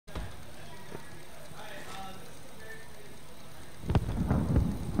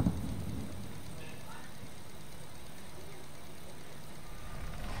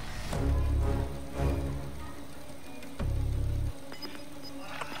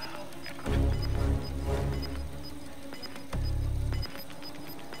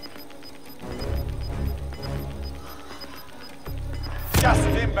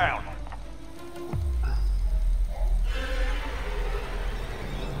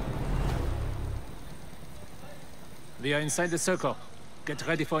We are inside the circle. Get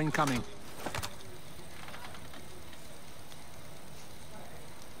ready for incoming.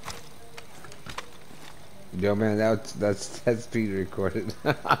 Yo, man, that's being recorded.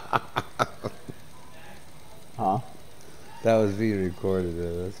 Huh? That was being recorded,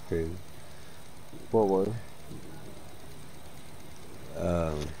 though. That's crazy. What was?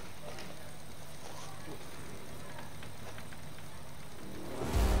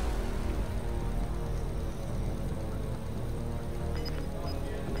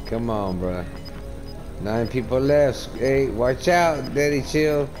 Come on, bro. 9 people left. Hey, watch out, Daddy.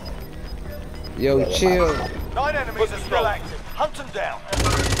 Chill. Yo, chill. 9 enemies are still active. Hunt them down.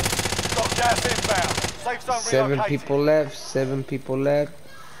 Got gas inbound. Safe zone 7 relocated. people left. 7 people left.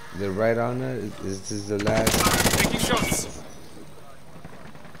 They're right on it. This is the last. Taking shots.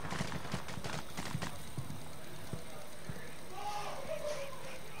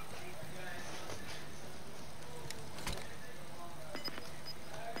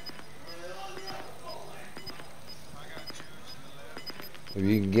 If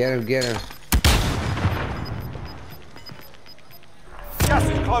you can get him, get him. Gas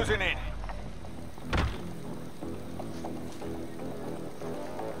is closing in.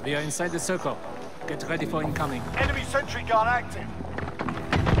 We are inside the circle. Get ready for incoming. Enemy sentry gun active.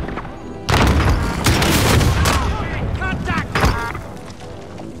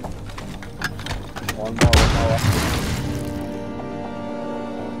 One more.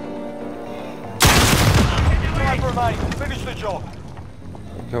 5 remain. Finish the job.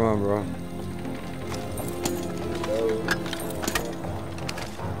 Come on, bro.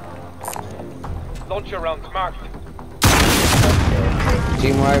 Launcher rounds marked.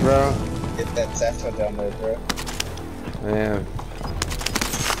 Team wide, bro. Get that Zephyr down there, bro. Man.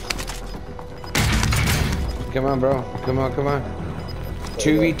 Come on, bro. Come on, come on.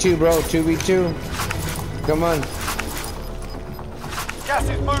 2v2, bro. 2v2. Come on. Gas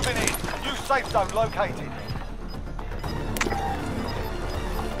is moving in. New safe zone located.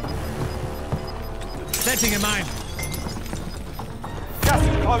 Setting a mine. Gas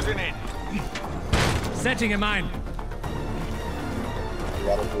is closing in. Setting a mine. You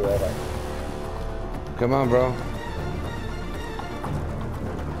gotta do that. Come on, bro.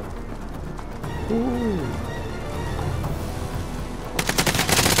 Ooh.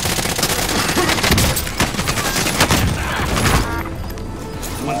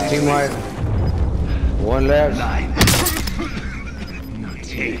 Team wide. 1 left. 9. Not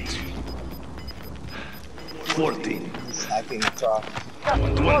 8. 14. Sniping the top. Gas is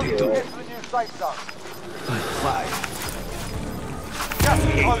 22. closing in to the new safe zone. 5. Gas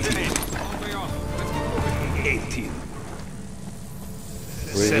is closing in. 18.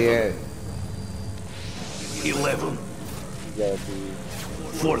 Where's he at? 11. You gotta be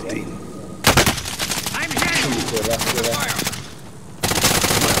 14. I'm here. good after that.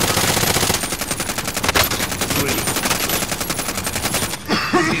 3.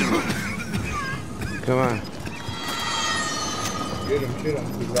 0. Come on. Shoot him.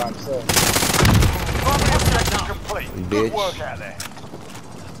 He's by himself. Primary objective complete. Bitch. Good work out there.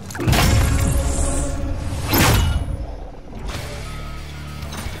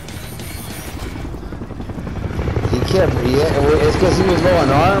 He kept, yeah, it's because he was low on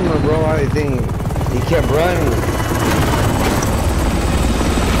armor, bro. I think he kept running.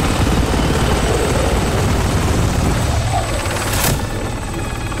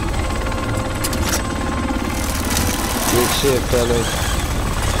 Good shit, fellas.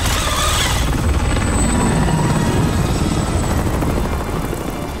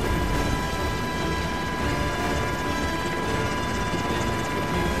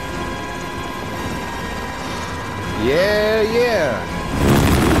 Yeah, yeah.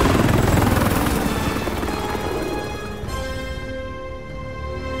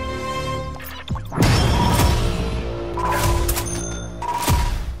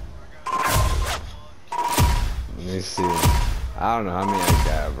 Let me see. I don't know how many I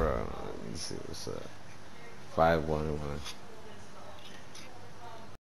got, bro. Let's see what's up. 5-1-1.